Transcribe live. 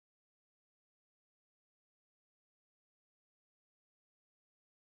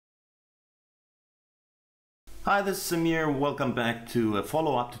Hi, this is Samir. Welcome back to a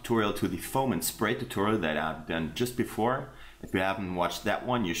follow-up tutorial to the foam and spray tutorial that I've done just before. If you haven't watched that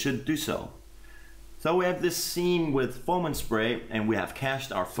one, you should do so. So we have this scene with foam and spray, and we have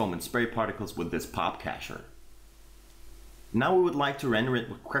cached our foam and spray particles with this pop cacher. Now we would like to render it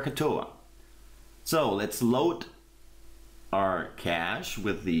with Krakatoa. So let's load our cache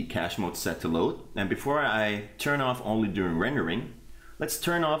with the cache mode set to load. And before I turn off only during rendering, let's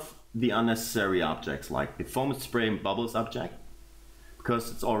turn off the unnecessary objects like the foam and spray and bubbles object,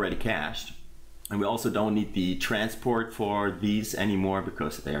 because it's already cached. And we also don't need the transport for these anymore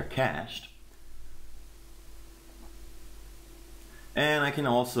because they are cached. And I can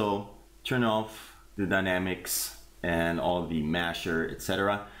also turn off the dynamics and all the masher,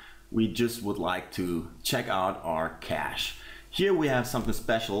 etc. We just would like to check out our cache. Here we have something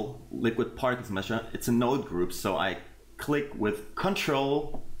special, liquid particles measure. It's a node group, so I click with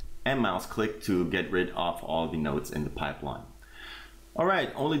Control and mouse click to get rid of all the nodes in the pipeline.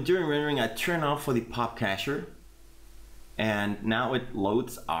 Alright, only during rendering I turn off for the pop cacher, and now it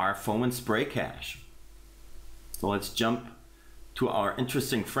loads our foam and spray cache. So let's jump to our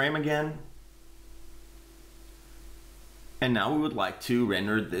interesting frame again. And now we would like to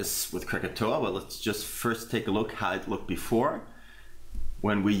render this with Krakatoa, but let's just first take a look how it looked before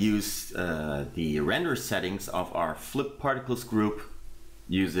when we used the render settings of our flip particles group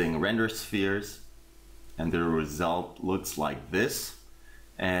using render spheres, and the result looks like this.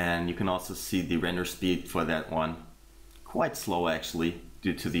 And you can also see the render speed for that one, quite slow actually,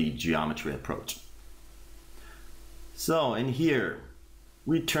 due to the geometry approach. So in here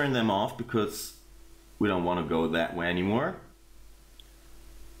we turn them off because we don't want to go that way anymore.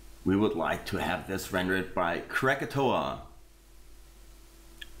 We would like to have this rendered by Krakatoa.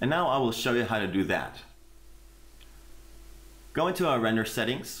 And now I will show you how to do that. Go into our render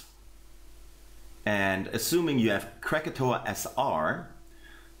settings, and assuming you have KrakatoaSR,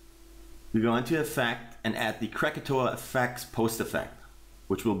 we go into Effect and add the Krakatoa Effects Post Effect,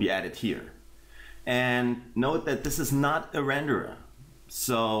 which will be added here. And note that this is not a renderer,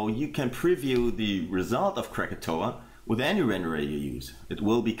 so you can preview the result of Krakatoa with any renderer you use. It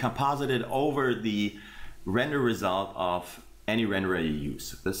will be composited over the render result of any renderer you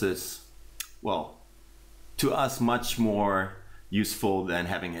use. This is, well, to us much more useful than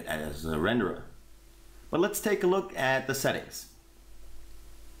having it as a renderer. But let's take a look at the settings.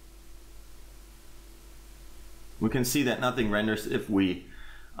 We can see that nothing renders if we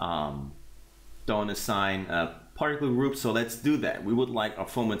don't assign a particle group, so let's do that. We would like our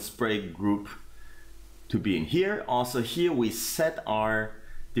foam and spray group to be in here. Also here we set our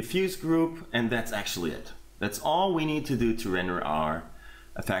diffuse group, and that's actually it. That's all we need to do to render our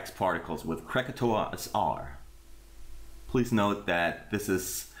effects particles with KrakatoaSR. Please note that this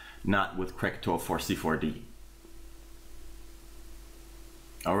is not with Krakatoa for C4D.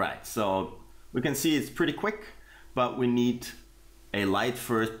 Alright, so we can see it's pretty quick, but we need a light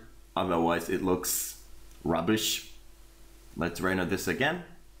first, otherwise it looks rubbish. Let's render this again,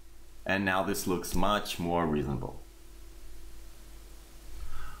 and now this looks much more reasonable.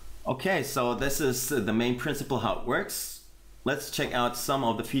 Okay, so this is the main principle how it works. Let's check out some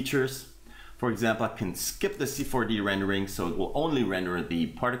of the features. For example, I can skip the C4D rendering, so it will only render the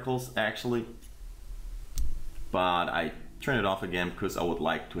particles actually. But I turn it off again because I would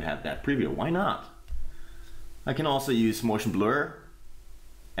like to have that preview. Why not? I can also use motion blur,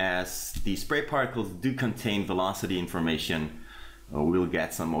 as the spray particles do contain velocity information. We'll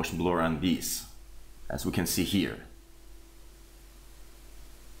get some motion blur on these, as we can see here.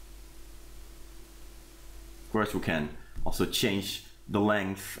 Of course, we can also change the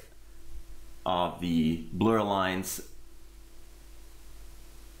length of the blur lines.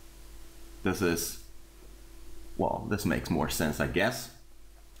 This makes more sense, I guess.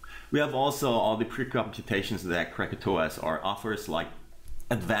 We have also all the pre-computations that KrakatoaSR offers, like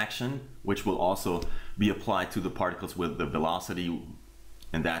advection, which will also be applied to the particles with the velocity,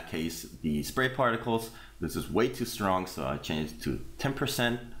 in that case the spray particles. This is way too strong, so I changed it to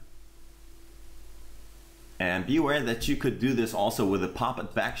 10%. And be aware that you could do this also with a pop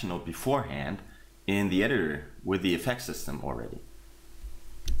advection node beforehand in the editor with the effect system already.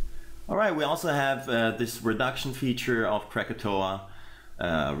 Alright, we also have this reduction feature of Krakatoa,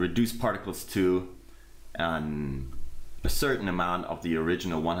 reduce particles to a certain amount of the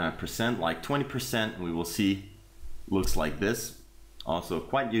original 100%, like 20%, we will see looks like this. Also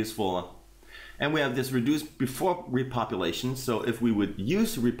quite useful. And we have this reduce before repopulation, so if we would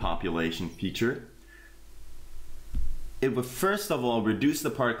use the repopulation feature, it would first of all reduce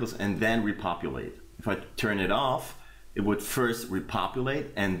the particles and then repopulate. If I turn it off, it would first repopulate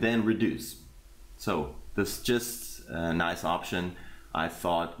and then reduce. So this is just a nice option I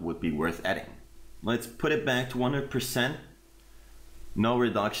thought would be worth adding. Let's put it back to 100%, no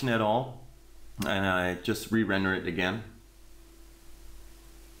reduction at all, and I just re-render it again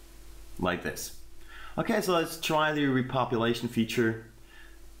like this. Okay, so let's try the repopulation feature.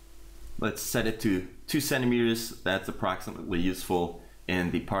 Let's set it to 2 centimeters. That's approximately useful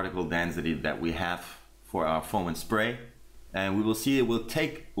in the particle density that we have for our foam and spray. And we will see it will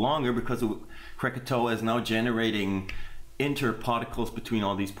take longer because Krakatoa is now generating interparticles between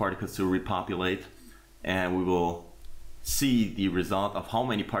all these particles to repopulate. And we will see the result of how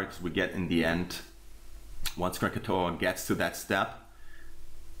many particles we get in the end once Krakatoa gets to that step.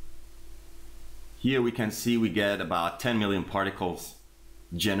 Here we can see we get about 10 million particles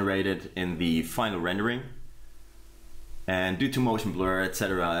generated in the final rendering. And due to motion blur,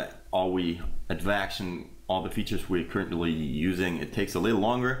 etc., all the features we're currently using, it takes a little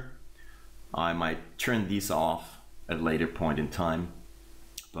longer. I might turn these off at a later point in time,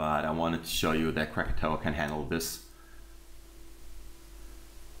 but I wanted to show you that Krakatoa can handle this.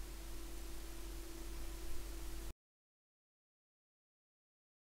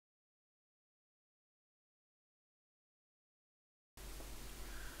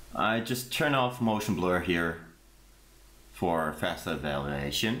 I just turn off motion blur here for faster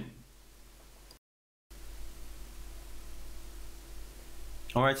evaluation.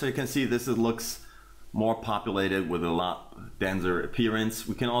 Alright, so you can see this looks more populated with a lot denser appearance.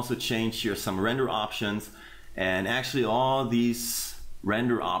 We can also change here some render options, and actually all these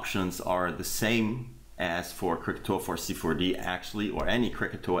render options are the same as for Krakatoa for C4D actually, or any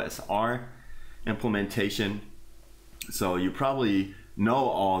KrakatoaSR implementation. So you probably know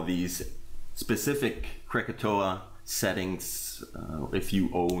all these specific Krakatoa settings if you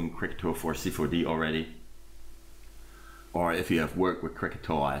own Krakatoa for C4D already, or if you have worked with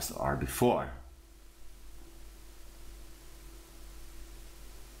KrakatoaSR before.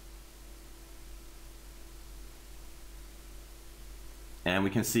 And we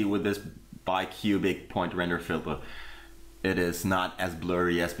can see with this bicubic point render filter, it is not as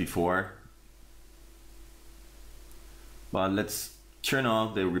blurry as before. But let's turn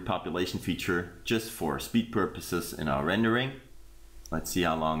off the repopulation feature just for speed purposes in our rendering. Let's see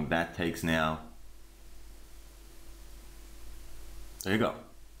how long that takes now. There you go.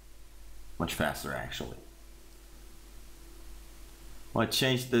 Much faster actually. I'll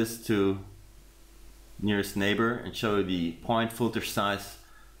change this to nearest neighbor and show you the point filter size.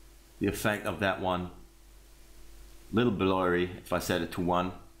 The effect of that one, little blurry. If I set it to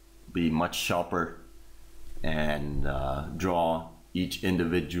 1, be much sharper and draw each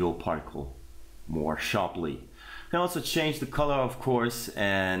individual particle more sharply. You can also change the color, of course,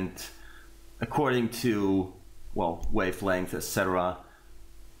 and according to, well, wavelength, etc.,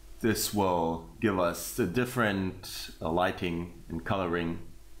 this will give us the different lighting and coloring.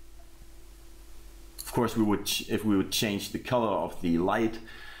 Of course, if we would change the color of the light,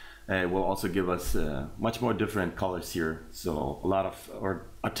 it will also give us much more different colors here. So a lot of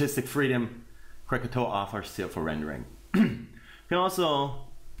artistic freedom Krakatoa offers here for rendering. You can also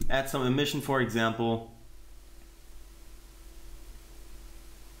add some emission, for example.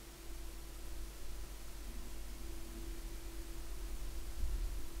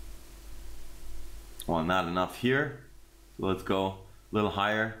 Well, not enough here. So let's go a little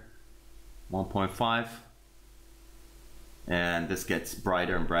higher, 1.5. And this gets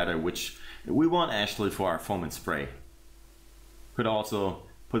brighter and brighter, which we want actually for our foam and spray. Could also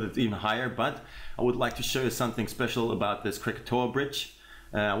put it even higher, but I would like to show you something special about this Krakatoa bridge.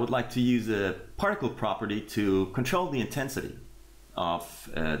 I would like to use a particle property to control the intensity of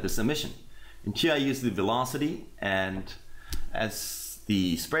this emission. And here I use the velocity, and as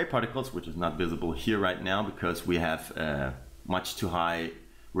the spray particles, which is not visible here right now because we have a much too high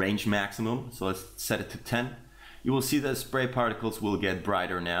range maximum, so let's set it to 10. You will see that spray particles will get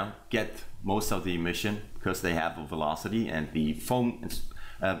brighter now, get most of the emission because they have a velocity, and the foam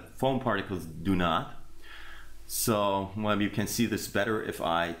particles do not. So well, you can see this better if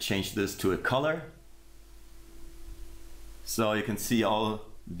I change this to a color. So you can see all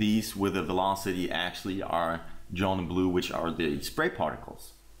these with the velocity actually are drawn in blue, which are the spray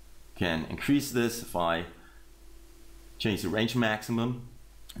particles. Can increase this if I change the range maximum,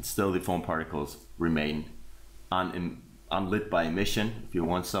 and still the foam particles remain unlit by emission if you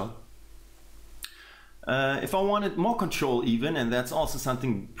want so. If I wanted more control even, and that's also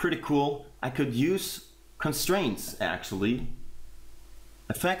something pretty cool, I could use constraints actually,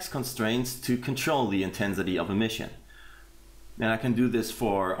 effects constraints to control the intensity of emission. And I can do this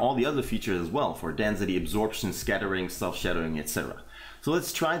for all the other features as well, for density, absorption, scattering, self-shadowing, etc. So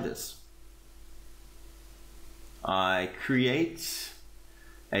let's try this. I create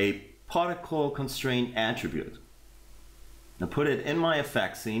a particle constraint attribute and put it in my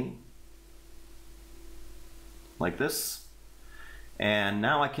effect scene like this. And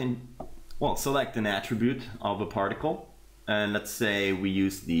now I can, well, select an attribute of a particle. And let's say we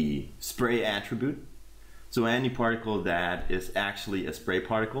use the spray attribute. So any particle that is actually a spray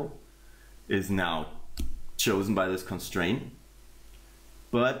particle is now chosen by this constraint.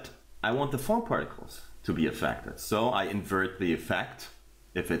 But I want the foam particles to be affected. So I invert the effect.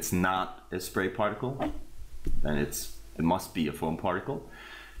 If it's not a spray particle, then it must be a foam particle.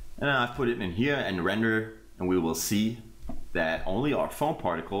 And I put it in here and render, and we will see that only our foam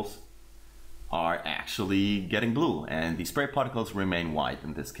particles are actually getting blue and the spray particles remain white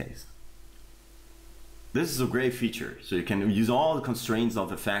in this case. This is a great feature, so you can use all the constraints of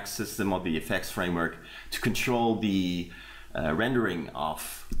the Effex system, of the Effex framework, to control the rendering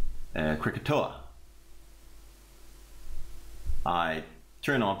of Krakatoa. I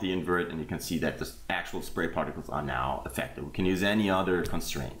turn off the invert and you can see that the actual spray particles are now affected. We can use any other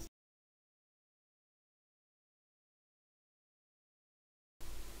constraints.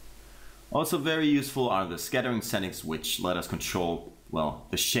 Also very useful are the scattering settings, which let us control, well,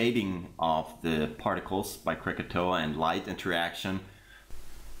 the shading of the particles by Krakatoa and light interaction.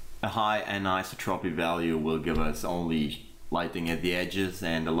 A high anisotropy value will give us only lighting at the edges,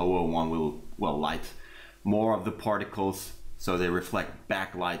 and the lower one will, well, light more of the particles, so they reflect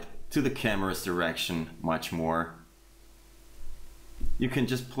backlight to the camera's direction much more. You can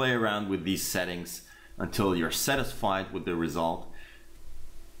just play around with these settings until you're satisfied with the result,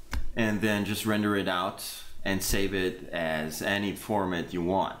 and then just render it out and save it as any format you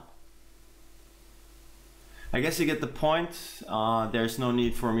want. I guess you get the point. There's no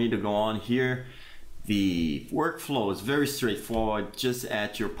need for me to go on here. The workflow is very straightforward. Just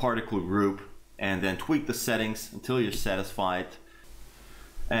add your particle group and then tweak the settings until you're satisfied.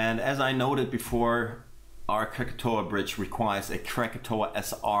 And as I noted before, our Krakatoa Bridge requires a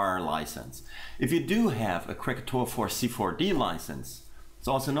KrakatoaSR license. If you do have a Krakatoa for C4D license, it's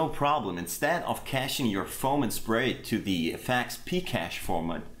also no problem. Instead of caching your foam and spray to the Effex Pcache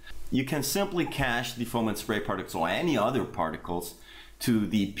format, you can simply cache the foam and spray particles or any other particles to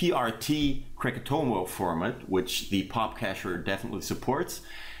the PRT Krakatoa format, which the pop cacher definitely supports.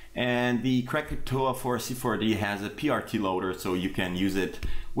 And the Krakatoa for C4D has a PRT loader, so you can use it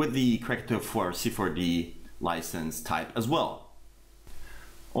with the Krakatoa for C4D license type as well.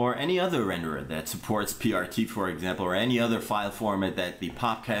 Or any other renderer that supports PRT, for example, or any other file format that the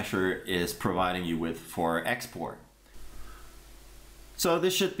pop cacher is providing you with for export. So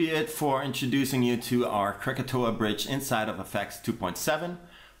this should be it for introducing you to our Krakatoa Bridge inside of Effex 2.7.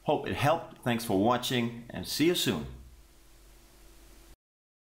 Hope it helped. Thanks for watching and see you soon.